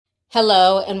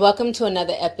Hello, and welcome to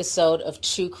another episode of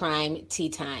True Crime Tea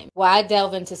Time, where I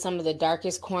delve into some of the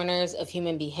darkest corners of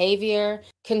human behavior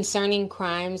concerning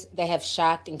crimes that have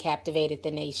shocked and captivated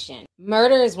the nation.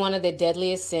 Murder is one of the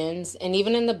deadliest sins, and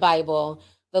even in the Bible,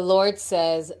 the Lord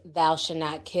says, "Thou shalt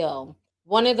not kill."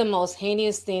 One of the most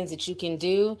heinous things that you can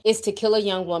do is to kill a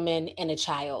young woman and a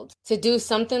child. To do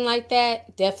something like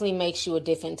that definitely makes you a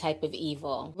different type of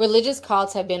evil. Religious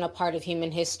cults have been a part of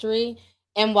human history.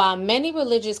 And while many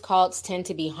religious cults tend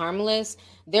to be harmless,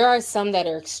 there are some that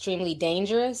are extremely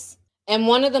dangerous. And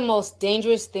one of the most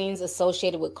dangerous things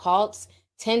associated with cults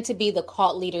tend to be the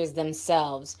cult leaders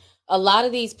themselves. A lot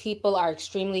of these people are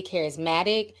extremely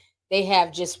charismatic. They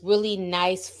have just really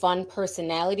nice, fun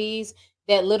personalities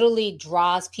that literally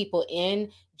draws people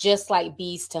in just like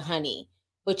bees to honey.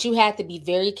 But you have to be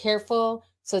very careful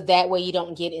so that way you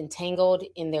don't get entangled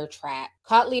in their trap.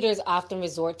 Cult leaders often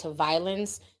resort to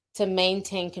violence to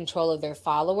maintain control of their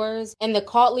followers. And the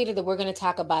cult leader that we're going to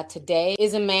talk about today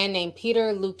is a man named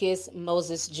Peter Lucas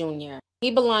Moses Jr.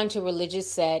 He belonged to a religious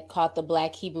sect called the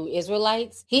Black Hebrew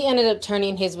Israelites. He ended up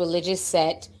turning his religious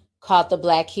sect called the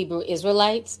Black Hebrew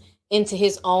Israelites into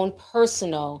his own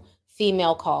personal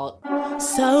female cult.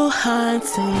 So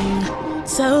haunting,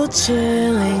 so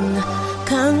chilling.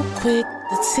 Come quick,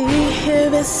 the tea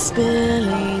here is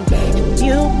spilling. If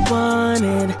you want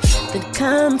it, then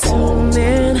come tune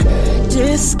in.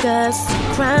 Discuss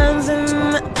the crimes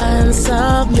and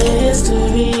unsolved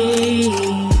mysteries.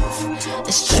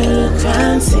 It's true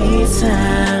crime tea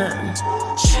time.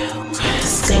 True crime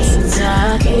tea time.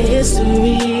 Dark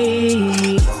history.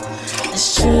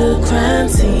 It's true crime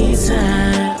tea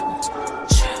time.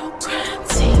 True crime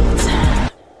tea time.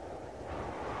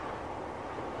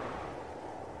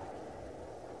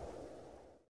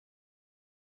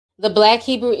 The Black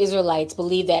Hebrew Israelites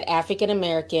believe that African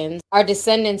Americans are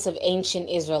descendants of ancient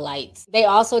Israelites. They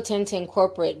also tend to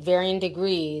incorporate varying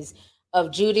degrees of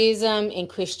Judaism and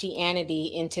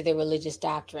Christianity into their religious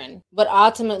doctrine. But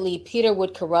ultimately, Peter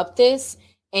would corrupt this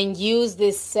and use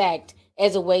this sect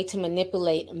as a way to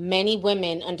manipulate many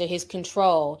women under his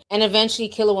control and eventually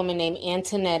kill a woman named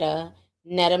Antonetta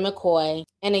McCoy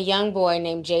and a young boy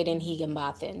named Jaden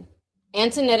Higginbotham.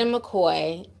 Antonetta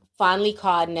McCoy, fondly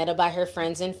called Netta by her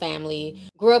friends and family,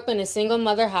 grew up in a single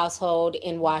mother household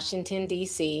in Washington,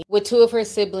 D.C., with two of her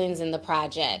siblings in the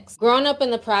projects. Growing up in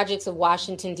the projects of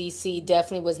Washington, D.C.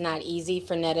 definitely was not easy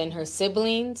for Netta and her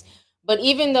siblings, but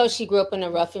even though she grew up in a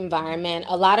rough environment,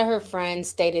 a lot of her friends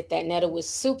stated that Netta was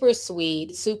super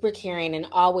sweet, super caring, and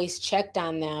always checked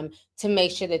on them to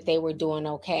make sure that they were doing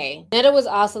okay. Netta was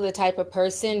also the type of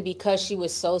person, because she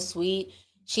was so sweet,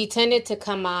 she tended to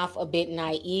come off a bit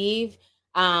naive.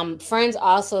 Friends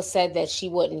also said that she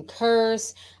wouldn't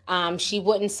curse. She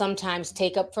wouldn't sometimes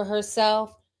take up for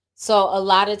herself. So a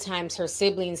lot of times her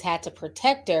siblings had to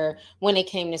protect her when it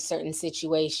came to certain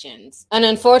situations. And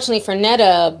unfortunately for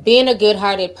Netta, being a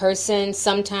good-hearted person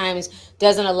sometimes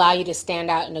doesn't allow you to stand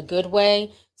out in a good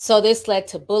way. So this led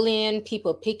to bullying,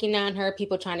 people picking on her,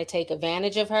 people trying to take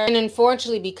advantage of her. And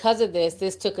unfortunately, because of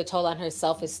this took a toll on her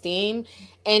self-esteem,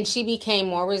 and she became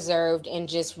more reserved and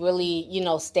just really,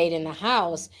 stayed in the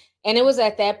house. And it was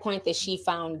at that point that she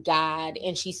found God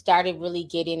and she started really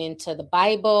getting into the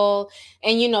Bible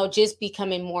and, just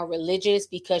becoming more religious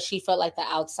because she felt like the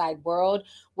outside world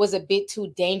was a bit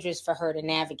too dangerous for her to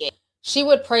navigate. She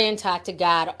would pray and talk to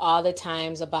God all the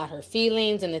times about her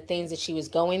feelings and the things that she was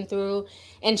going through.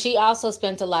 And she also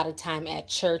spent a lot of time at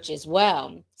church as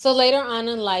well. So later on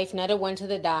in life, Netta went to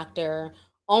the doctor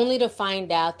only to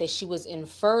find out that she was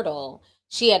infertile.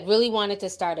 She had really wanted to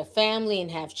start a family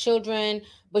and have children,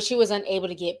 but she was unable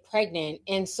to get pregnant.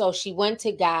 And so she went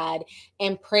to God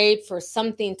and prayed for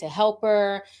something to help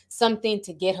her, something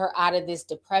to get her out of this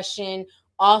depression.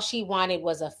 All she wanted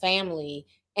was a family.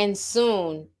 And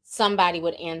soon somebody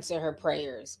would answer her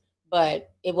prayers,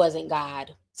 but it wasn't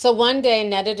God. So one day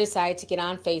Netta decided to get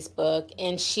on Facebook,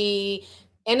 and she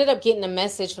ended up getting a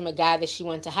message from a guy that she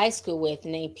went to high school with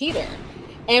named Peter.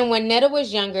 And when Netta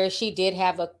was younger, she did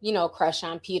have a, crush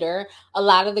on Peter. A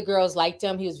lot of the girls liked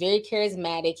him. He was very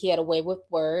charismatic. He had a way with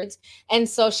words. And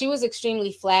so she was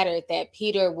extremely flattered that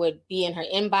Peter would be in her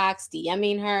inbox,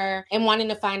 DMing her and wanting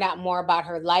to find out more about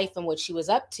her life and what she was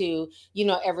up to,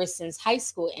 ever since high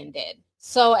school ended.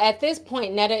 So at this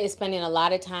point, Netta is spending a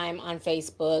lot of time on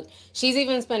Facebook. She's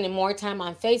even spending more time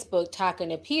on Facebook talking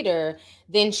to Peter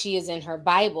than she is in her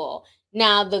Bible.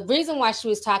 Now, the reason why she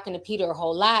was talking to Peter a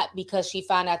whole lot, because she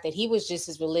found out that he was just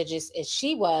as religious as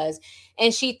she was,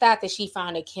 and she thought that she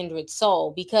found a kindred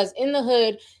soul. Because in the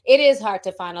hood, it is hard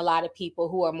to find a lot of people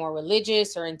who are more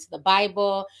religious or into the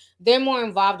Bible. They're more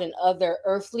involved in other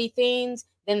earthly things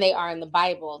than they are in the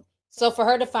Bible. So for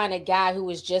her to find a guy who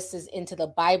was just as into the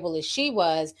Bible as she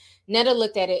was, Netta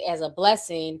looked at it as a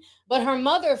blessing. But her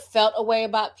mother felt a way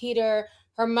about Peter.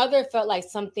 Her mother felt like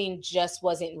something just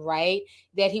wasn't right,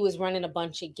 that he was running a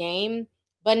bunch of game.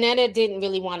 But Netta didn't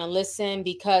really want to listen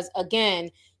because, again,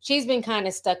 she's been kind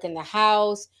of stuck in the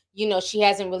house. She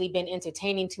hasn't really been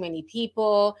entertaining too many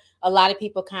people. A lot of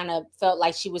people kind of felt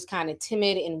like she was kind of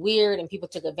timid and weird, and people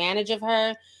took advantage of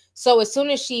her. So as soon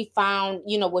as she found,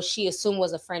 what she assumed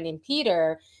was a friend in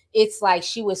Peter, it's like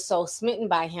she was so smitten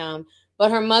by him. But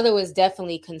her mother was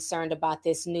definitely concerned about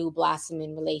this new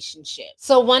blossoming relationship.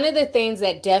 So one of the things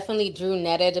that definitely drew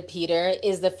Netta to Peter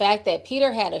is the fact that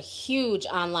Peter had a huge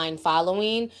online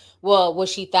following. Well, what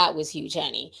she thought was huge,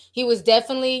 honey. He was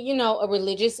definitely, a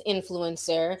religious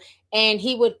influencer, and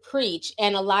he would preach.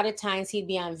 And a lot of times he'd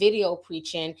be on video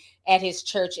preaching at his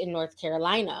church in North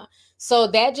Carolina. So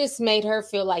that just made her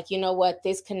feel like, what,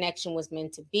 this connection was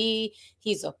meant to be.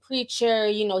 He's a preacher,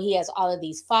 he has all of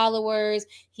these followers.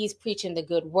 He's preaching the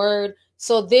good word.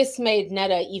 So this made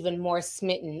Netta even more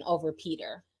smitten over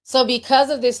Peter. So because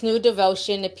of this new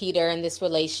devotion to Peter and this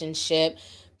relationship,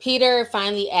 Peter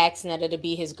finally asked Netta to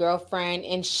be his girlfriend,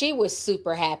 and she was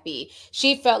super happy.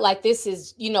 She felt like this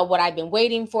is, what I've been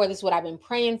waiting for. This is what I've been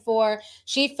praying for.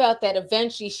 She felt that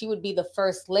eventually she would be the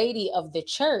first lady of the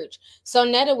church. So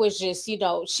Netta was just,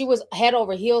 she was head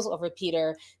over heels over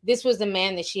Peter. This was the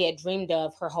man that she had dreamed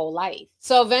of her whole life.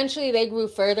 So eventually they grew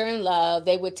further in love.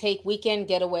 They would take weekend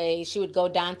getaways. She would go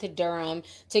down to Durham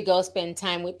to go spend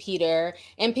time with Peter.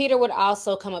 And Peter would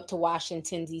also come up to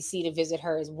Washington, D.C. to visit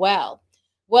her as well.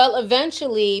 Well,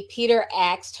 eventually, Peter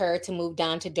asked her to move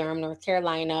down to Durham, North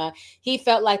Carolina. He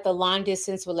felt like the long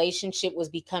distance relationship was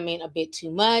becoming a bit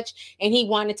too much, and he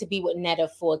wanted to be with Netta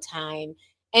full time.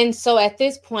 And so at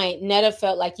this point, Netta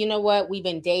felt like, what? We've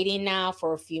been dating now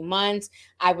for a few months.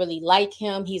 I really like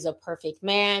him. He's a perfect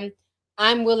man.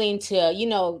 I'm willing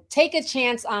to, take a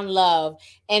chance on love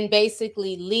and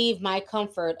basically leave my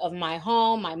comfort of my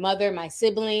home, my mother, my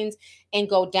siblings, and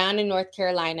go down to North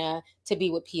Carolina to be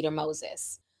with Peter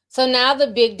Moses. So now the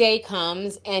big day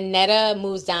comes and Netta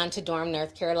moves down to Durham,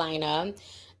 North Carolina.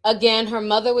 Again, her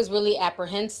mother was really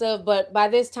apprehensive, but by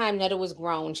this time, Netta was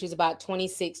grown. She was about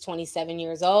 26, 27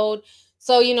 years old.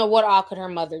 So, what all could her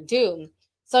mother do?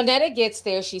 So Netta gets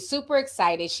there. She's super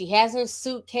excited. She has her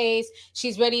suitcase.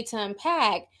 She's ready to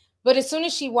unpack. But as soon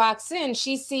as she walks in,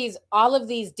 she sees all of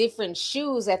these different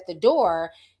shoes at the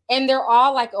door, and they're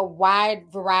all like a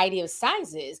wide variety of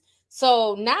sizes.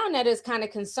 So now Netta's kind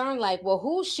of concerned, like, well,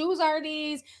 whose shoes are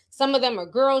these? Some of them are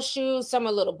girls' shoes, some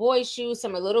are little boys' shoes,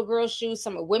 some are little girls' shoes,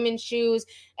 some are women's shoes.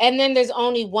 And then there's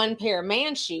only one pair of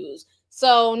man's shoes.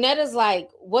 So Netta's like,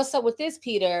 what's up with this,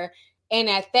 Peter? And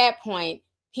at that point,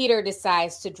 Peter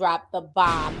decides to drop the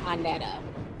bomb on Netta.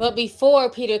 But before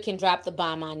Peter can drop the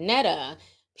bomb on Netta,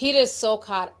 Peter's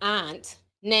so-called aunt,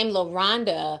 named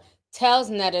LaRonda, tells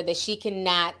Netta that she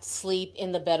cannot sleep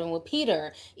in the bedroom with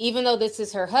Peter. Even though this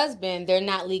is her husband, they're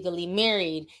not legally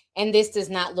married, and this does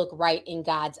not look right in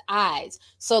God's eyes.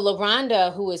 So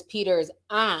LaRonda, who is Peter's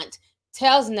aunt,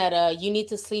 tells Netta, you need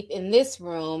to sleep in this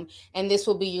room, and this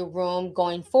will be your room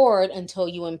going forward until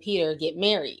you and Peter get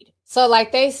married. So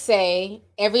like they say,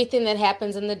 everything that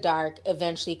happens in the dark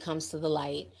eventually comes to the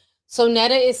light. So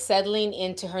Netta is settling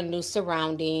into her new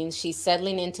surroundings. She's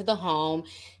settling into the home.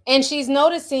 And she's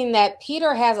noticing that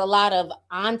Peter has a lot of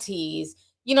aunties,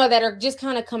 that are just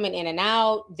kind of coming in and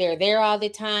out. They're there all the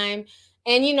time.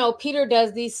 And, Peter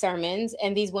does these sermons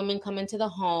and these women come into the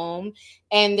home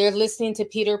and they're listening to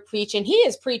Peter preach. And he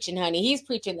is preaching, honey. He's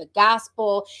preaching the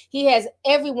gospel. He has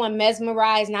everyone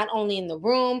mesmerized, not only in the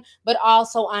room, but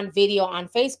also on video on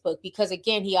Facebook. Because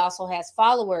again, he also has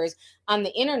followers on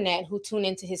the internet who tune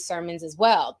into his sermons as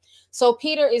well. So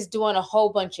Peter is doing a whole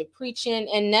bunch of preaching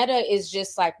and Netta is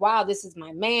just like, wow, this is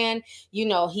my man.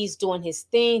 He's doing his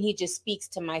thing. He just speaks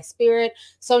to my spirit.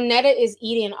 So Netta is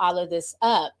eating all of this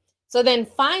up. So then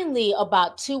finally,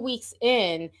 about 2 weeks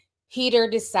in, Peter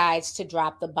decides to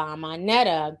drop the bomb on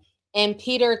Netta. And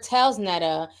Peter tells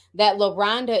Netta that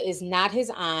LaRonda is not his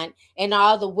aunt, and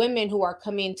all the women who are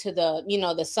coming to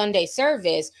the Sunday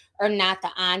service are not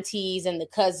the aunties and the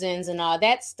cousins and all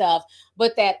that stuff,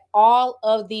 but that all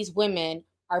of these women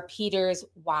are Peter's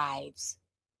wives.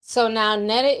 So now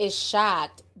Netta is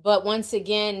shocked, but once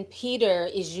again, Peter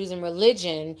is using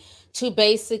religion to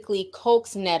basically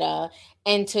coax Netta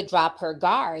and to drop her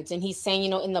guards. And he's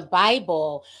saying, in the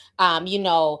Bible,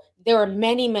 there are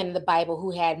many men in the Bible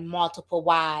who had multiple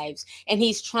wives, and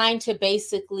he's trying to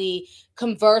basically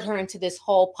convert her into this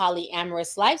whole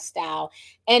polyamorous lifestyle.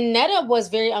 And Netta was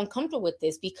very uncomfortable with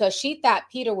this because she thought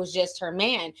Peter was just her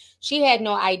man. She had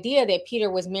no idea that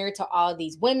Peter was married to all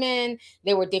these women.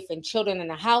 There were different children in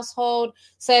the household.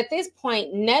 So at this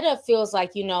point, Netta feels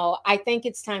like, I think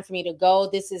it's time for me to go.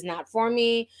 This is not for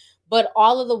me. But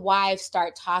all of the wives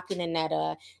start talking to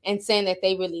Netta and saying that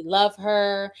they really love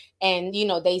her, and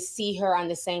they see her on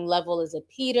the same level as a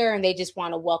Peter, and they just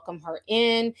want to welcome her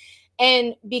in.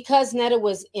 And because Netta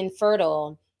was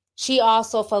infertile, she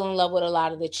also fell in love with a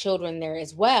lot of the children there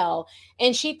as well.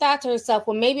 And she thought to herself,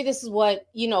 well, maybe this is what,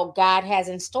 God has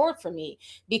in store for me,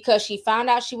 because she found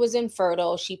out she was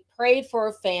infertile. She prayed for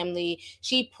her family.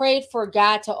 She prayed for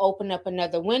God to open up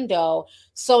another window.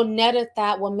 So Netta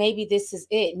thought, well, maybe this is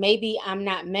it. Maybe I'm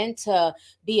not meant to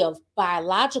be a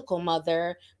biological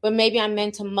mother, but maybe I'm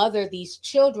meant to mother these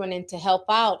children and to help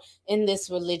out in this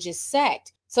religious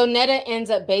sect. So Netta ends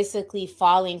up basically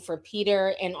falling for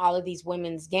Peter and all of these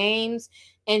women's games,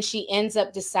 and she ends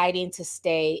up deciding to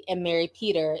stay and marry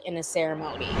Peter in a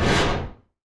ceremony.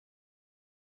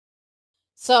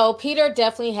 So Peter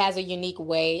definitely has a unique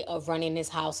way of running his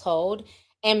household.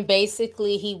 And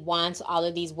basically, he wants all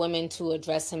of these women to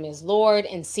address him as Lord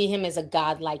and see him as a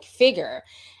godlike figure.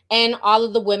 And all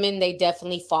of the women, they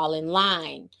definitely fall in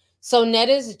line. So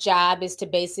Netta's job is to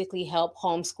basically help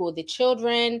homeschool the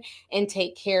children and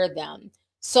take care of them.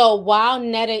 So while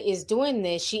Netta is doing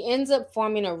this, she ends up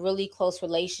forming a really close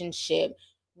relationship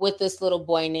with this little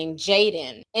boy named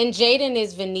Jaden. And Jaden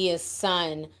is Vania's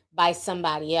son by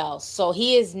somebody else. So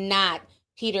he is not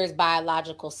Peter's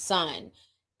biological son.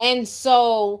 And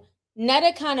so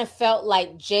Netta kind of felt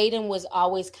like Jaden was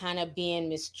always kind of being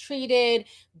mistreated,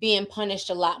 being punished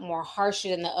a lot more harsher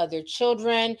than the other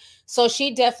children. So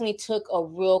she definitely took a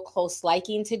real close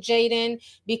liking to Jaden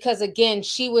because, again,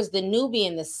 she was the newbie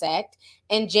in the sect,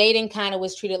 and Jaden kind of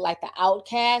was treated like the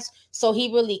outcast. So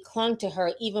he really clung to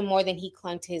her even more than he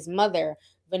clung to his mother,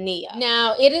 Vania.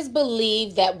 Now, it is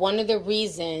believed that one of the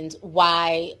reasons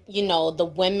why,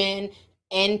 the women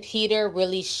and Peter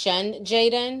really shunned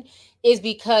Jaden is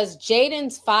because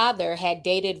Jaden's father had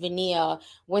dated Vania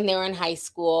when they were in high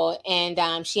school,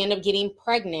 and she ended up getting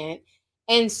pregnant.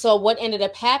 And so what ended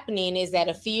up happening is that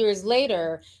a few years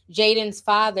later, Jaden's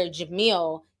father,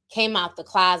 Jamil, came out the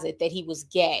closet that he was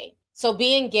gay. So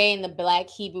being gay in the Black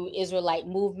Hebrew Israelite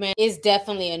movement is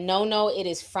definitely a no-no. It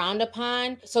is frowned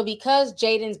upon. So because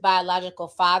Jaden's biological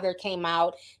father came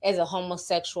out as a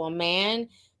homosexual man,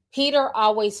 Peter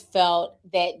always felt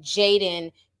that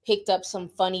Jaden picked up some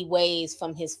funny ways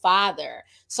from his father.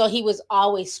 So he was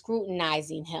always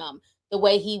scrutinizing him. The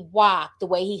way he walked, the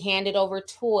way he handed over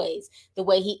toys, the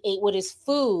way he ate with his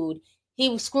food.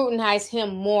 He scrutinized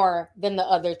him more than the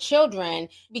other children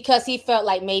because he felt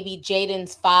like maybe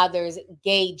Jaden's father's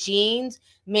gay genes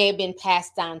may have been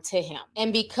passed down to him.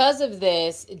 And because of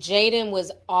this, Jaden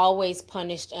was always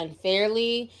punished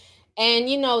unfairly. And,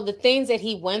 the things that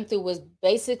he went through was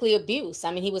basically abuse.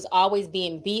 I mean, he was always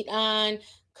being beat on,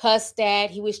 cussed at.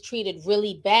 He was treated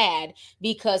really bad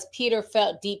because Peter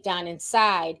felt deep down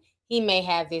inside he may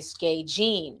have this gay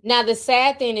gene. Now, the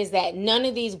sad thing is that none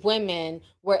of these women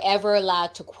were ever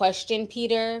allowed to question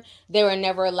Peter. They were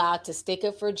never allowed to stick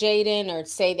up for Jaden or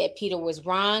say that Peter was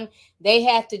wrong. They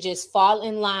had to just fall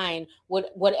in line with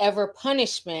whatever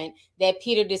punishment that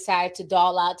Peter decided to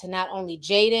dole out to not only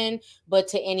Jaden, but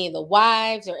to any of the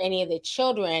wives or any of the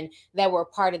children that were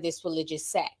part of this religious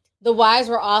sect. The wives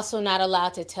were also not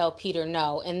allowed to tell Peter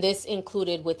no, and this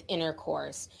included with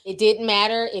intercourse. It didn't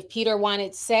matter if Peter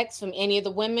wanted sex from any of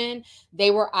the women, they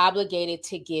were obligated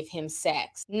to give him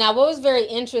sex. Now, what was very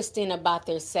interesting about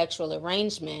their sexual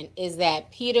arrangement is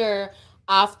that Peter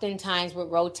oftentimes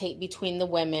would rotate between the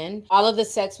women. All of the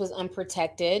sex was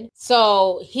unprotected.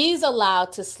 So he's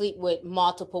allowed to sleep with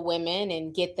multiple women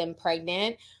and get them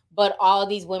pregnant, but all of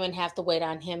these women have to wait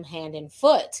on him hand and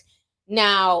foot.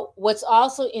 Now, what's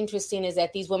also interesting is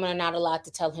that these women are not allowed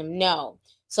to tell him no.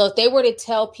 So if they were to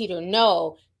tell Peter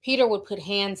no, Peter would put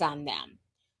hands on them.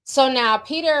 So now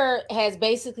Peter has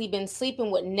basically been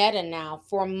sleeping with Netta now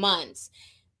for months.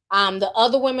 The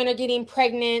other women are getting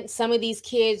pregnant. Some of these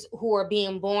kids who are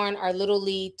being born are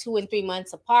literally 2 and 3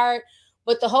 months apart.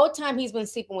 But the whole time he's been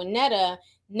sleeping with Netta,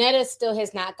 Netta still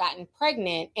has not gotten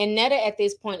pregnant. And Netta at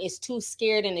this point is too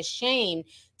scared and ashamed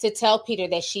to tell Peter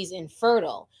that she's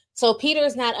infertile. So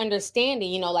Peter's not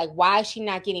understanding, why is she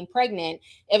not getting pregnant?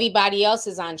 Everybody else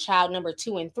is on child number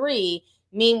 2 and 3.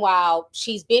 Meanwhile,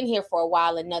 she's been here for a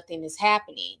while and nothing is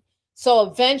happening. So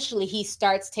eventually he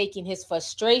starts taking his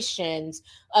frustrations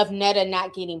of Netta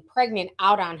not getting pregnant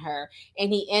out on her.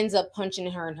 And he ends up punching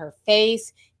her in her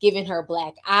face, giving her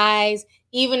black eyes,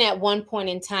 even at one point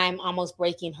in time, almost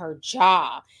breaking her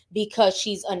jaw because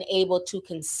she's unable to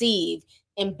conceive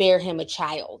and bear him a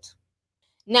child.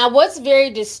 Now, what's very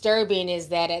disturbing is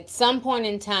that at some point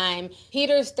in time,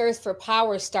 Peter's thirst for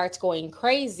power starts going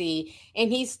crazy,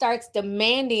 and he starts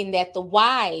demanding that the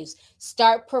wives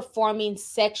start performing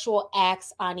sexual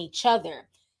acts on each other.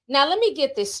 Now, let me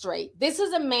get this straight. This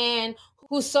is a man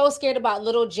who's so scared about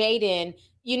little Jaden,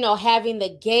 having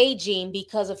the gay gene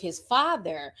because of his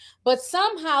father. But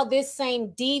somehow, this same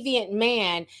deviant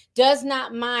man does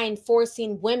not mind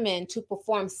forcing women to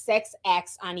perform sex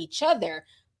acts on each other.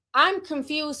 I'm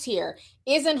confused here.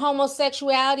 Isn't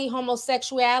homosexuality,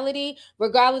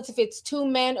 regardless if it's two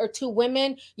men or two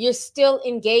women, you're still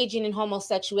engaging in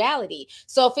homosexuality.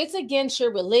 So if it's against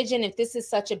your religion, if this is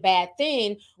such a bad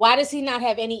thing, why does he not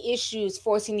have any issues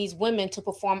forcing these women to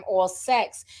perform oral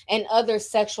sex and other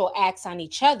sexual acts on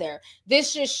each other?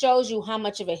 This just shows you how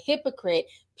much of a hypocrite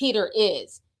Peter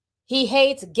is. He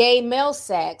hates gay male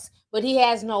sex, but he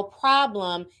has no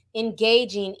problem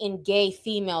engaging in gay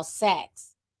female sex.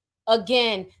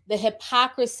 Again, the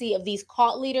hypocrisy of these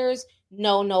cult leaders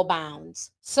know no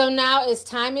bounds. So now, as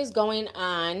time is going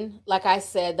on, like I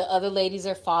said, the other ladies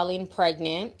are falling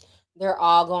pregnant. They're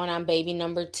all going on baby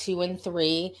number 2 and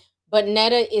 3, but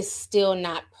Netta is still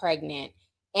not pregnant.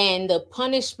 And the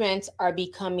punishments are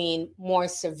becoming more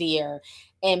severe.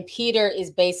 And Peter is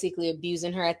basically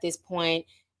abusing her at this point.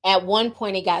 At one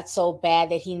point, it got so bad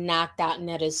that he knocked out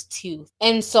Netta's tooth.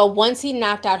 And so once he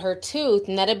knocked out her tooth,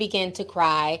 Netta began to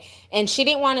cry, and she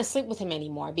didn't want to sleep with him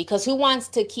anymore, because who wants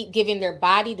to keep giving their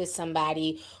body to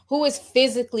somebody who is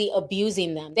physically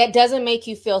abusing them? That doesn't make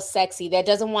you feel sexy. That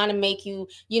doesn't want to make you,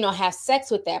 have sex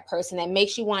with that person. That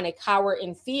makes you want to cower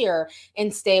in fear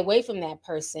and stay away from that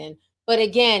person. But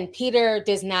again, Peter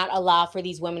does not allow for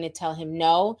these women to tell him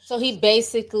no. So he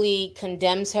basically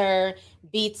condemns her,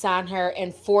 beats on her,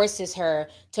 and forces her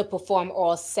to perform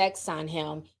oral sex on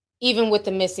him, even with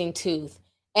the missing tooth.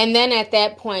 And then at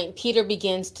that point, Peter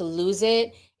begins to lose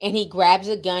it, and he grabs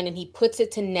a gun and he puts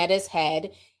it to Netta's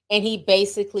head, and he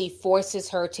basically forces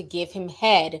her to give him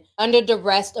head under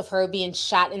duress of her being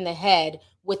shot in the head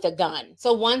with a gun.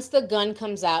 So once the gun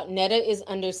comes out, Netta is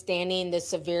understanding the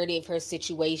severity of her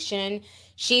situation.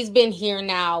 She's been here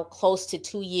now close to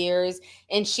 2 years,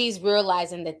 and she's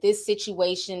realizing that this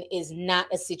situation is not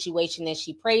a situation that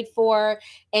she prayed for,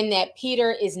 and that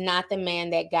Peter is not the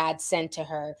man that God sent to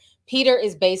her. Peter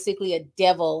is basically a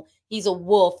devil. He's a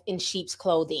wolf in sheep's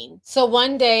clothing. So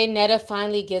one day, Netta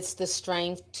finally gets the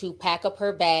strength to pack up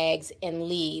her bags and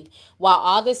leave. While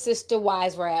all the sister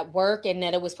wives were at work and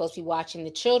Netta was supposed to be watching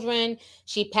the children,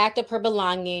 she packed up her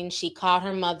belongings. She called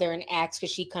her mother and asked could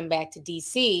she come back to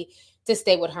DC to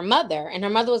stay with her mother. And her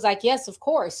mother was like, yes, of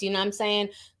course. You know what I'm saying?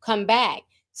 Come back.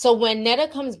 So when Netta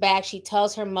comes back, she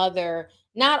tells her mother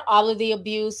not all of the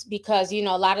abuse, because, a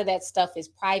lot of that stuff is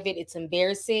private. It's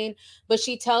embarrassing. But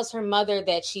she tells her mother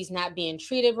that she's not being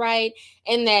treated right,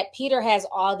 and that Peter has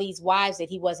all these wives that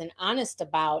he wasn't honest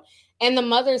about. And the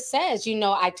mother says,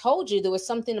 I told you there was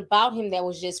something about him that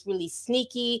was just really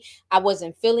sneaky. I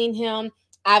wasn't feeling him.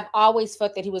 I've always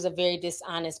felt that he was a very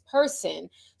dishonest person.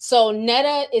 So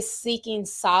Netta is seeking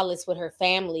solace with her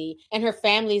family, and her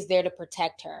family is there to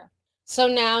protect her. So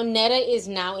now Netta is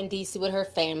now in DC with her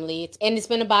family, and it's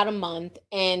been about a month,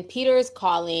 and Peter is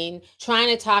calling, trying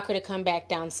to talk her to come back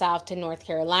down south to North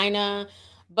Carolina.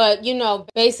 But,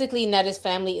 basically Netta's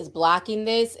family is blocking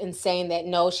this and saying that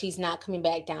no, she's not coming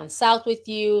back down south with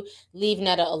you. Leave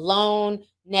Netta alone.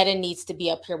 Netta needs to be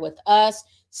up here with us.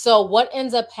 So what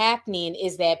ends up happening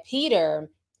is that Peter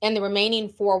and the remaining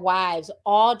 4 wives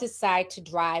all decide to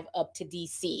drive up to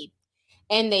DC.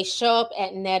 And they show up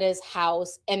at Netta's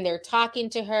house, and they're talking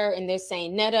to her, and they're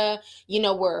saying, Netta,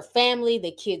 we're a family.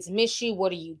 The kids miss you.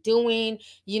 What are you doing?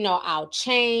 I'll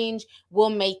change. We'll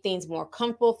make things more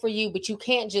comfortable for you, but you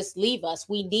can't just leave us.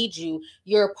 We need you.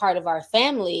 You're a part of our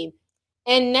family.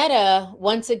 And Netta,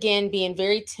 once again, being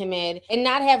very timid and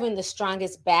not having the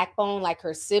strongest backbone like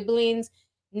her siblings,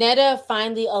 Netta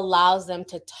finally allows them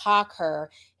to talk her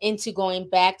into going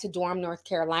back to Durham, North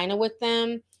Carolina with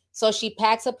them. So she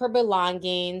packs up her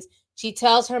belongings. She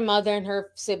tells her mother and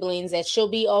her siblings that she'll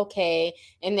be okay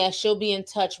and that she'll be in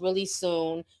touch really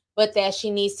soon, but that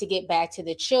she needs to get back to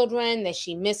the children, that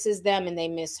she misses them and they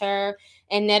miss her.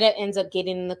 And Netta ends up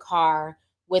getting in the car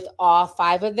with all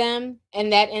 5 of them.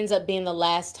 And that ends up being the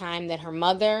last time that her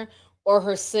mother or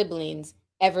her siblings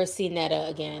ever see Netta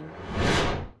again.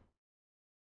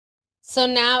 So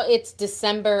now it's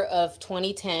December of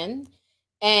 2010,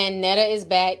 and Netta is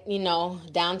back,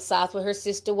 down south with her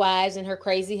sister wives and her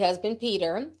crazy husband,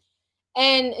 Peter.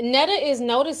 And Netta is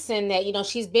noticing that,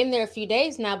 she's been there a few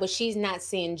days now, but she's not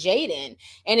seeing Jaden.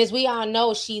 And as we all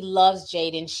know, she loves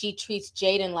Jaden. She treats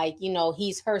Jaden like,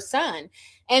 he's her son.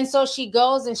 And so she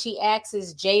goes and she asks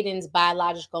Jaden's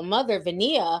biological mother,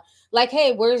 Vania, like,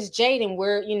 hey, where's Jaden?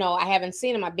 I haven't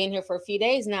seen him. I've been here for a few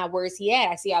days now. Where's he at?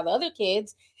 I see all the other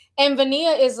kids. And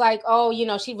Vania is like, oh,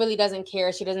 she really doesn't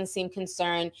care. She doesn't seem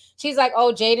concerned. She's like,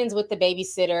 oh, Jaden's with the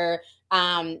babysitter.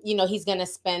 He's going to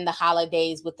spend the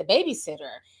holidays with the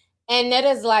babysitter. And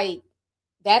Netta's like,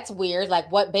 that's weird. Like,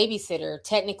 what babysitter?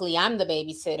 Technically, I'm the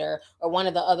babysitter, or one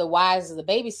of the other wives of the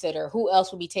babysitter. Who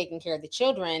else would be taking care of the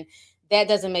children? That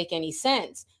doesn't make any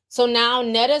sense. So now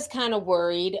Netta's kind of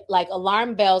worried, like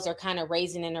alarm bells are kind of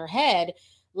raising in her head.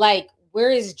 Like, where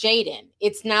is Jaden?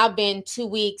 It's now been 2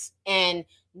 weeks and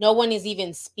no one is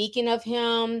even speaking of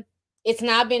him. It's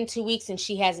now been 2 weeks and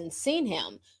she hasn't seen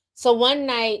him. So one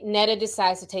night, Netta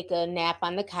decides to take a nap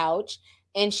on the couch,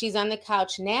 and she's on the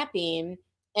couch napping,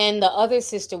 and the other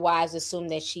sister wives assume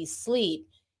that she's asleep.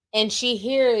 And she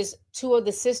hears two of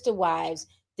the sister wives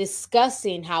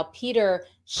discussing how Peter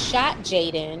shot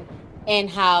Jaden and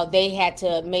how they had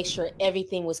to make sure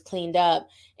everything was cleaned up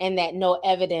and that no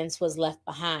evidence was left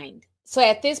behind. So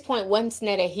at this point, once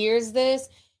Netta hears this,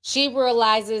 she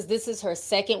realizes this is her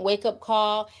second wake-up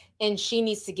call and she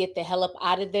needs to get the hell up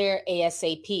out of there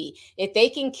ASAP. If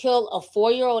they can kill a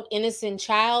 4-year-old innocent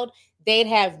child, they'd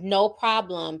have no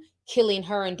problem killing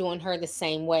her and doing her the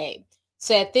same way.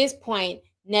 So at this point,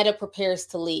 Netta prepares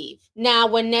to leave. Now,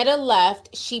 when Netta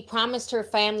left, she promised her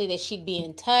family that she'd be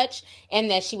in touch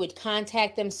and that she would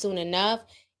contact them soon enough.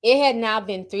 It had now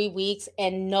been 3 weeks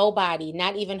and nobody,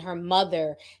 not even her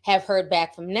mother, have heard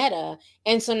back from Netta.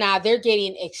 And so now they're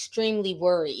getting extremely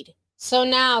worried. So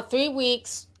now 3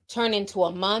 weeks turn into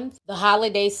a month. The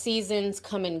holiday seasons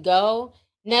come and go.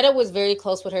 Netta was very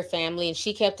close with her family and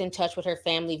she kept in touch with her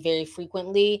family very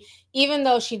frequently, even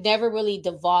though she never really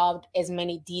divulged as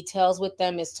many details with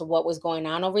them as to what was going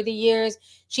on over the years.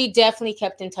 She definitely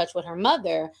kept in touch with her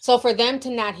mother. So for them to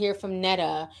not hear from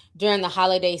Netta during the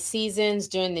holiday seasons,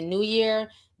 during the new year,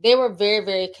 they were very,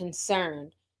 very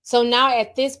concerned. So now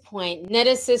at this point,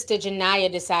 Netta's sister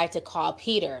Janiyah decided to call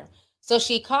Peter. So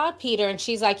she called Peter and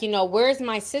she's like, where's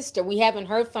my sister? We haven't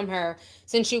heard from her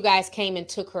since you guys came and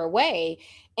took her away.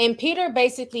 And Peter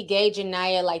basically gave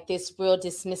Janiyah like this real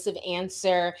dismissive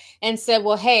answer and said,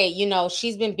 well, hey,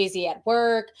 she's been busy at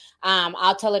work.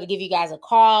 I'll tell her to give you guys a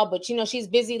call. But, she's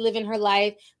busy living her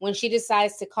life. When she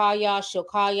decides to call y'all, she'll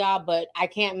call y'all. But I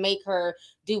can't make her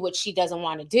do what she doesn't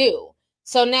want to do.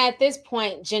 So now at this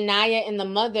point, Janiyah and the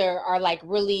mother are like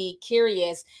really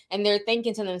curious and they're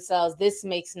thinking to themselves, this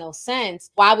makes no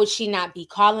sense. Why would she not be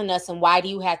calling us? And why do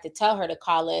you have to tell her to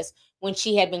call us when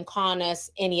she had been calling us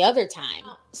any other time?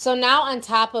 So now on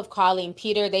top of calling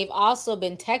Peter, they've also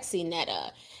been texting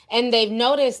Netta. And they've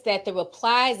noticed that the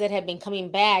replies that have been coming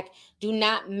back do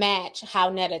not match how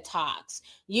Netta talks.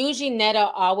 Usually Netta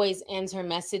always ends her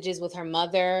messages with her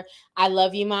mother, I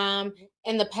love you, Mom.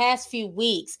 In the past few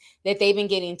weeks that they've been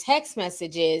getting text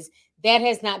messages, that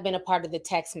has not been a part of the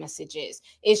text messages.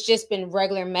 It's just been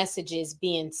regular messages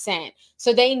being sent.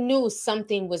 So they knew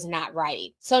something was not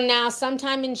right. So now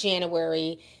sometime in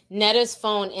January, Netta's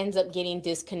phone ends up getting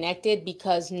disconnected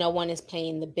because no one is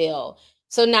paying the bill.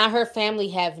 So now her family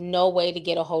have no way to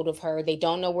get a hold of her. They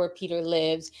don't know where Peter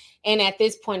lives. And at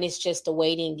this point, it's just a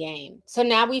waiting game. So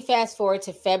now we fast forward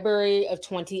to February of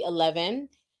 2011.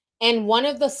 And one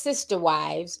of the sister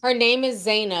wives, her name is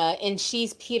Zaina, and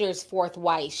she's Peter's fourth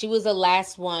wife. She was the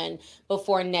last one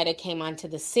before Netta came onto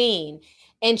the scene.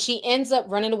 And she ends up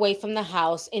running away from the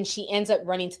house and she ends up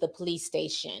running to the police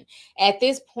station. At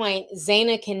this point,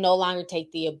 Zaina can no longer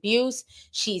take the abuse.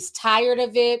 She's tired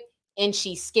of it. And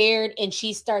she's scared and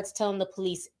she starts telling the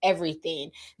police everything,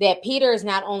 that Peter is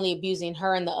not only abusing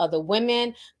her and the other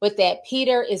women, but that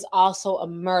Peter is also a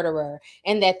murderer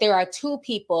and that there are 2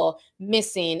 people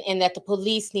missing and that the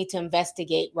police need to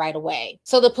investigate right away.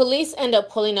 So the police end up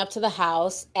pulling up to the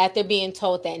house after being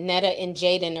told that Netta and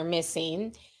Jaden are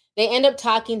missing. They end up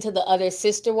talking to the other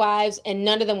sister wives and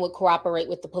none of them would cooperate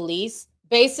with the police.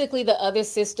 Basically, the other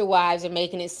sister wives are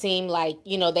making it seem like,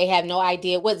 they have no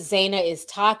idea what Zaina is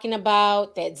talking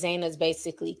about, that Zaina is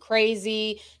basically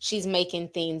crazy. She's making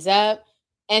things up.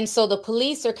 And so the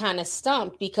police are kind of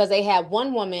stumped because they have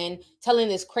one woman telling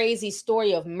this crazy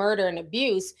story of murder and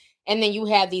abuse. And then you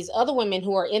have these other women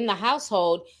who are in the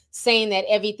household saying that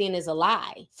everything is a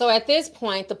lie. So at this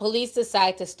point, the police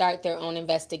decide to start their own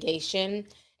investigation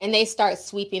and they start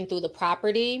sweeping through the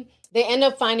property. They end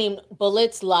up finding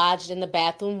bullets lodged in the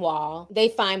bathroom wall. They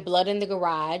find blood in the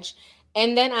garage.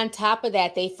 And then on top of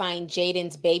that, they find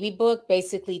Jaden's baby book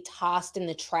basically tossed in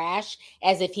the trash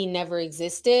as if he never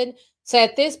existed. So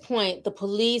at this point, the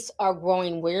police are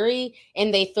growing weary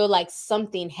and they feel like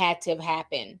something had to have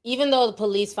happened. Even though the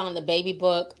police found the baby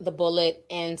book, the bullet,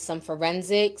 and some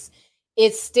forensics,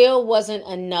 it still wasn't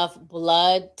enough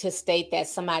blood to state that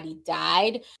somebody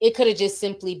died. It could have just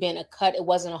simply been a cut. It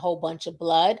wasn't a whole bunch of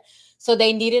blood. So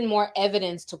they needed more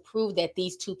evidence to prove that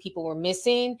these two people were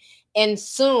missing. And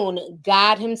soon,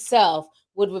 God himself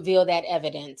would reveal that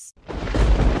evidence.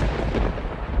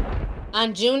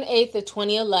 On June 8th of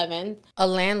 2011, a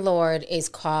landlord is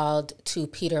called to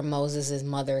Peter Moses'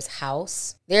 mother's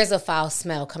house. There's a foul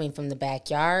smell coming from the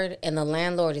backyard, and the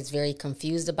landlord is very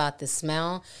confused about the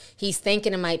smell. He's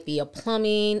thinking it might be a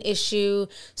plumbing issue,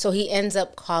 so he ends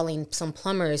up calling some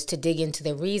plumbers to dig into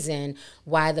the reason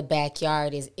why the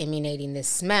backyard is emanating this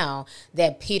smell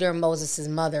that Peter Moses'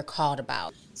 mother called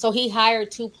about. So he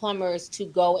hired 2 plumbers to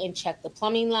go and check the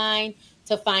plumbing line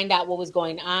to find out what was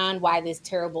going on, why this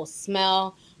terrible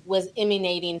smell was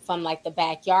emanating from like the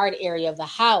backyard area of the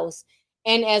house.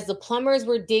 And as the plumbers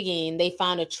were digging, they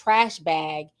found a trash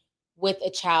bag with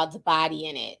a child's body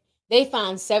in it. They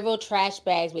found several trash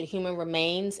bags with human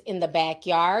remains in the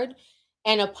backyard.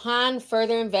 And upon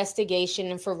further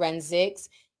investigation and forensics,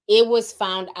 it was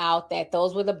found out that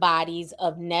those were the bodies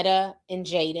of Netta and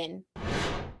Jaden.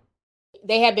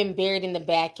 They had been buried in the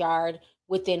backyard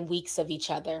within weeks of each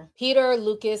other. Peter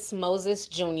Lucas Moses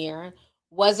Jr.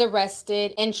 was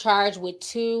arrested and charged with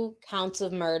 2 counts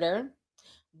of murder.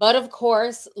 But of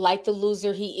course, like the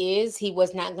loser he is, he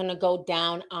was not going to go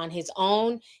down on his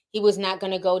own. He was not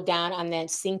going to go down on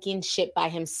that sinking ship by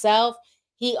himself.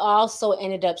 He also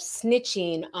ended up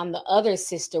snitching on the other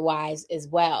sister wives as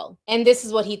well. And this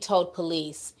is what he told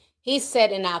police. He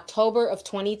said in October of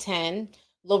 2010,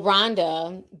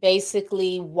 LaRonda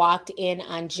basically walked in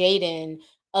on Jaden,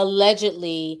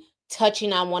 allegedly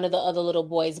touching on one of the other little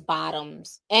boy's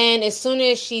bottoms. And as soon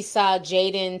as she saw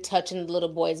Jaden touching the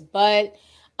little boy's butt,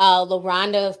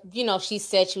 LaRonda, she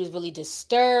said she was really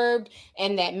disturbed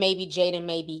and that maybe Jaden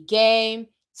may be gay.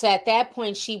 So at that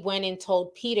point, she went and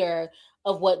told Peter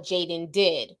of what Jaden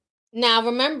did. Now,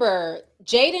 remember,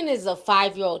 Jaden is a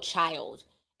 5-year-old child.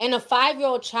 And a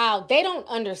 5-year-old child, they don't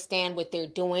understand what they're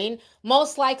doing.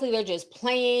 Most likely they're just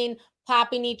playing,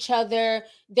 popping each other.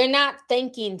 They're not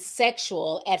thinking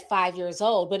sexual at 5 years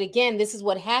old. But again, this is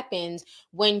what happens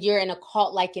when you're in a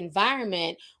cult-like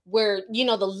environment where,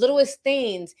 the littlest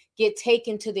things get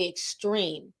taken to the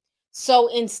extreme.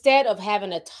 So instead of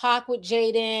having a talk with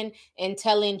Jaden and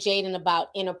telling Jaden about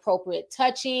inappropriate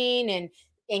touching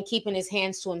and keeping his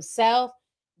hands to himself,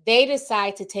 they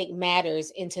decide to take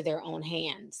matters into their own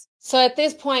hands. So at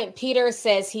this point, Peter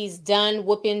says he's done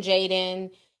whooping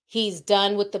Jaden. He's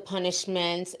done with the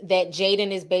punishments, that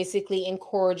Jaden is basically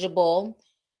incorrigible.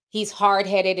 He's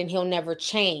hard-headed and he'll never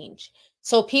change.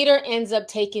 So Peter ends up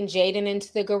taking Jaden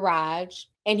into the garage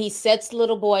and he sets the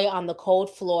little boy on the cold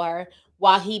floor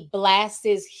while he blasts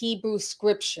his Hebrew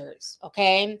scriptures,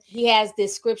 okay? He has the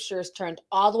scriptures turned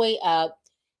all the way up,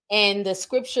 and the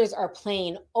scriptures are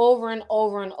playing over and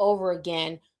over and over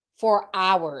again for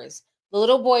hours. The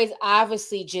little boy is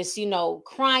obviously just,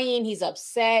 crying. He's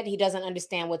upset. He doesn't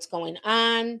understand what's going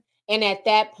on. And at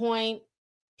that point,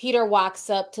 Peter walks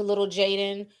up to little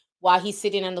Jaden while he's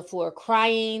sitting on the floor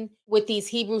crying with these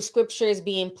Hebrew scriptures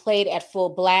being played at full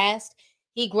blast.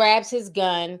 He grabs his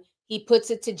gun, he puts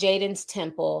it to Jaden's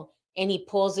temple, and he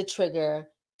pulls the trigger,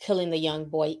 killing the young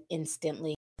boy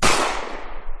instantly.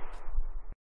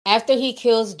 After he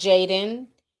kills Jaden,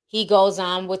 he goes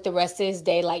on with the rest of his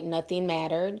day like nothing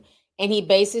mattered. And he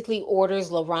basically orders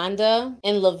LaRonda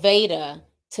and Laveda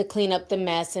to clean up the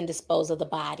mess and dispose of the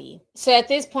body. So at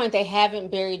this point, they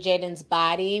haven't buried Jaden's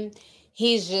body.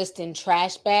 He's just in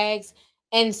trash bags.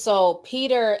 And so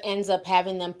Peter ends up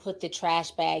having them put the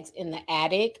trash bags in the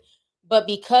attic. But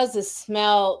because the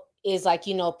smell is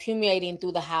permeating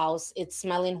through the house, it's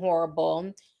smelling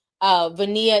horrible.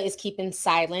 Vania is keeping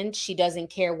silent. She doesn't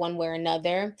care one way or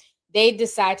another. They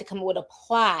decide to come up with a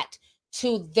plot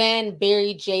to then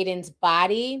bury Jaden's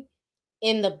body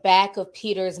in the back of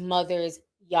Peter's mother's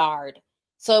yard.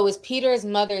 So it was Peter's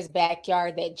mother's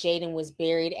backyard that Jaden was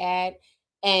buried at.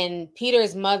 And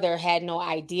Peter's mother had no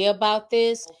idea about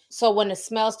this. So when the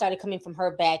smell started coming from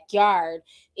her backyard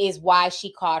is why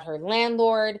she called her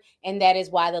landlord. And that is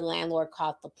why the landlord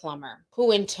called the plumber,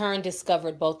 who in turn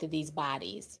discovered both of these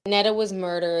bodies. Netta was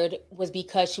murdered was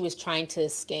because she was trying to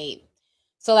escape.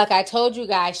 So like I told you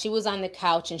guys, she was on the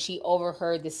couch and she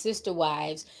overheard the sister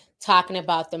wives talking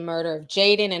about the murder of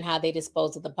Jaden and how they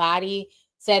disposed of the body.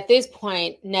 So at this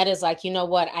point, Netta's like, you know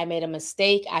what? I made a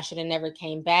mistake. I should have never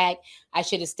came back. I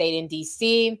should have stayed in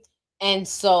DC. And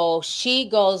so she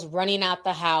goes running out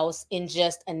the house in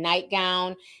just a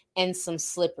nightgown and some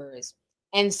slippers.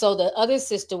 And so the other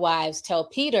sister wives tell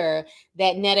Peter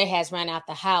that Netta has run out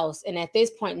the house. And at this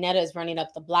point, Netta is running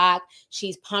up the block.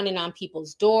 She's pounding on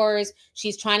people's doors.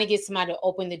 She's trying to get somebody to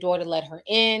open the door to let her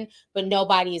in, but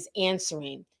nobody is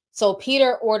answering. So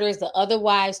Peter orders the other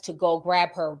wives to go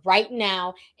grab her right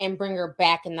now and bring her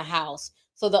back in the house.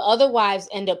 So the other wives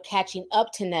end up catching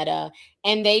up to Netta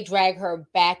and they drag her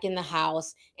back in the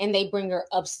house and they bring her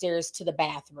upstairs to the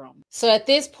bathroom. So at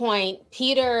this point,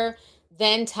 Peter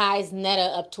then ties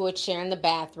Netta up to a chair in the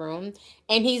bathroom.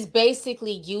 And he's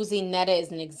basically using Netta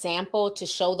as an example to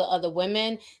show the other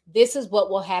women, this is what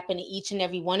will happen to each and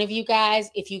every one of you guys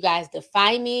if you guys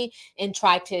defy me and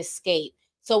try to escape.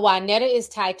 So while Netta is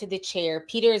tied to the chair,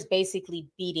 Peter is basically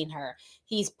beating her.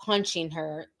 He's punching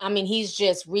her. I mean, he's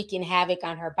just wreaking havoc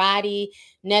on her body.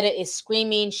 Netta is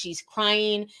screaming. She's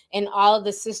crying. And all of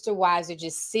the sister wives are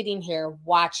just sitting here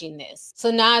watching this.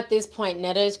 So now at this point,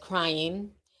 Netta is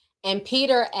crying. And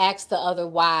Peter asks the other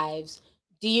wives,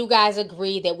 do you guys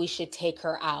agree that we should take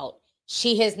her out?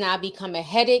 She has now become a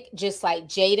headache, just like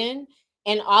Jaden.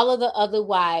 And all of the other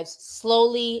wives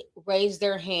slowly raise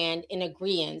their hand in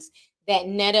agreement that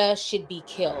Netta should be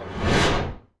killed.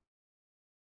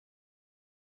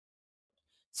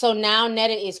 So now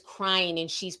Netta is crying and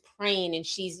she's praying and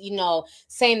she's,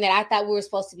 saying that I thought we were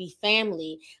supposed to be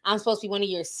family. I'm supposed to be one of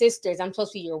your sisters. I'm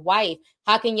supposed to be your wife.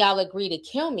 How can y'all agree to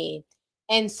kill me?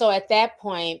 And so at that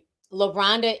point,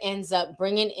 LaRonda ends up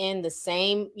bringing in the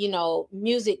same,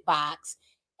 music box,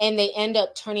 and they end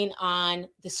up turning on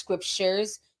the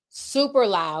scriptures super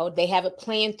loud. They have it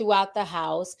playing throughout the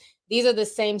house. These are the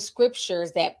same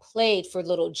scriptures that played for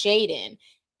little Jaden.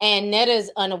 And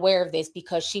Netta's unaware of this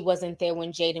because she wasn't there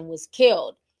when Jaden was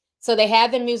killed. So they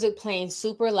have the music playing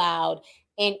super loud,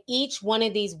 and each one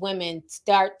of these women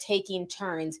start taking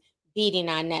turns beating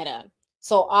on Netta.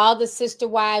 So all the sister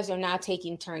wives are now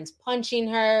taking turns punching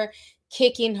her,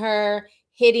 kicking her,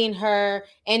 hitting her,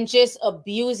 and just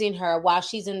abusing her while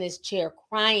she's in this chair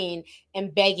crying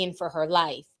and begging for her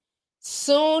life.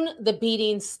 Soon the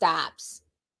beating stops,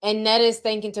 and Netta's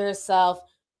thinking to herself,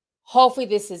 hopefully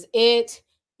this is it.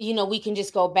 We can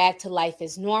just go back to life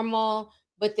as normal.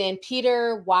 But then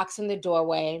Peter walks in the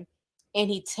doorway and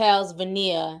he tells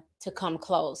Vania to come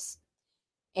close.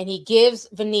 And he gives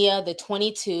Vania the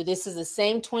 22. This is the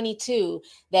same 22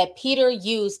 that Peter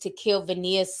used to kill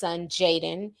Vania's son,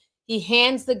 Jaden. He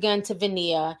hands the gun to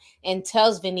Vania and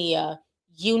tells Vania,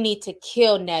 you need to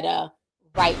kill Netta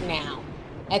right now.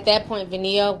 At that point,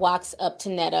 Vania walks up to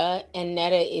Netta, and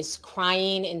Netta is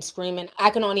crying and screaming. I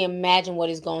can only imagine what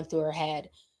is going through her head.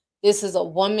 This is a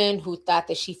woman who thought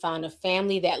that she found a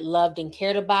family that loved and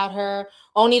cared about her,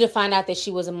 only to find out that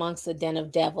she was amongst a den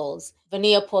of devils.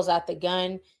 Vania pulls out the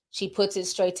gun. She puts it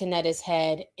straight to Netta's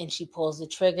head, and she pulls the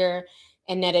trigger,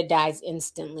 and Netta dies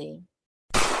instantly.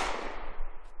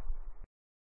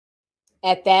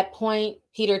 At that point,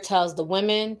 Peter tells the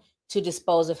women to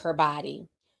dispose of her body.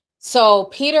 So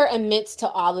Peter admits to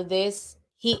all of this.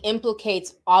 He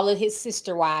implicates all of his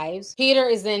sister wives. Peter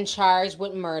is then charged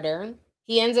with murder.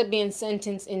 He ends up being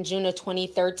sentenced in June of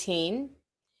 2013.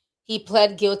 He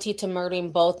pled guilty to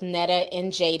murdering both Netta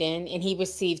and Jaden, and he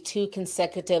received 2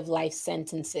 consecutive life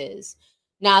sentences.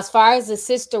 Now, as far as the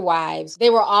sister wives,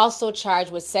 they were also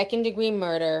charged with second-degree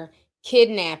murder,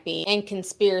 kidnapping, and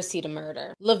conspiracy to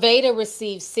murder. LaVeda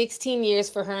received 16 years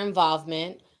for her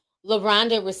involvement.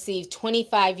 LaRonda received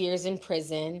 25 years in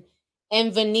prison,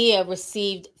 and Vania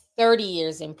received 30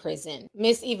 years in prison.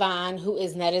 Miss Yvonne, who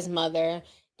is Netta's mother,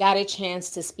 got a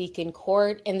chance to speak in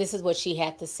court, and this is what she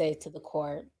had to say to the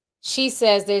court. She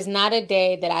says, there's not a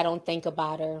day that I don't think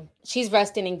about her. She's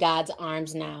resting in God's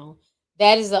arms now.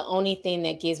 That is the only thing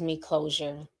that gives me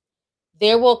closure.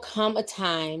 There will come a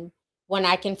time when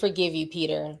I can forgive you,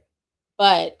 Peter,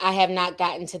 but I have not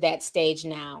gotten to that stage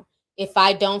now. If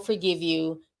I don't forgive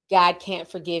you, God can't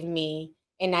forgive me,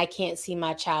 and I can't see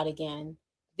my child again.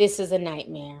 This is a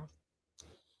nightmare.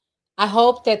 I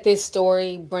hope that this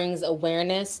story brings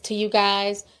awareness to you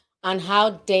guys on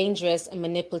how dangerous and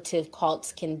manipulative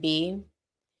cults can be.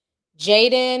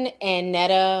 Jaden and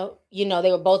Netta,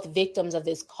 they were both victims of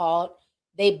this cult.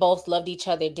 They both loved each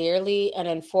other dearly, and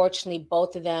unfortunately,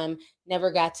 both of them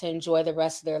never got to enjoy the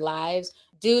rest of their lives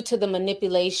due to the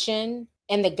manipulation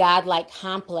and the godlike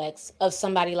complex of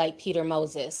somebody like Peter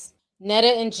Moses. Netta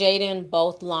and Jaden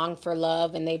both longed for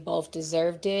love, and they both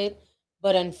deserved it.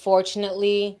 but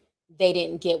unfortunately, they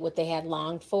didn't get what they had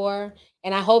longed for.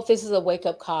 And I hope this is a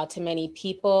wake-up call to many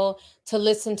people to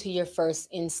listen to your first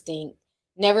instinct.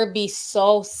 Never be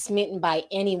so smitten by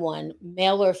anyone,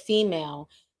 male or female,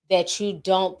 that you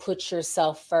don't put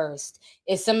yourself first.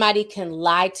 If somebody can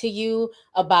lie to you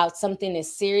about something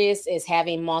as serious as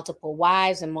having multiple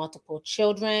wives and multiple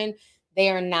children, they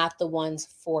are not the ones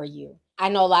for you. I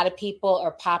know a lot of people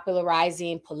are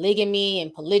popularizing polygamy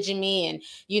and polygyny and,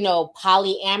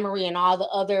 polyamory and all the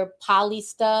other poly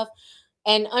stuff.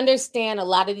 And understand a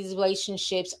lot of these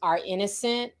relationships are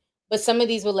innocent, but some of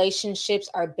these relationships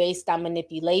are based on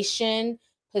manipulation,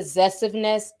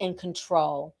 possessiveness, and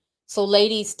control. So,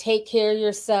 ladies, take care of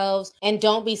yourselves and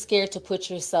don't be scared to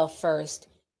put yourself first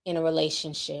in a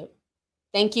relationship.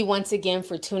 Thank you once again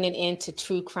for tuning in to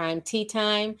True Crime Tea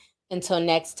Time. Until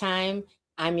next time,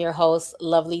 I'm your host,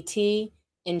 Lovely T.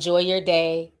 Enjoy your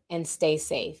day and stay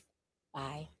safe.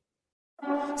 Bye.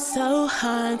 So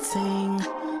haunting,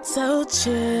 so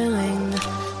chilling.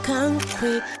 Come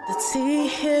quick, the tea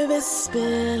here is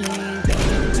spilling.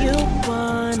 You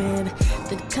wanted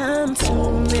to come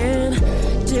to men,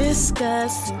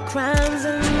 discussing crimes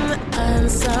and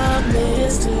unsolved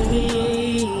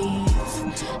mysteries.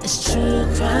 It's True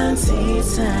Crime Tea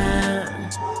Time.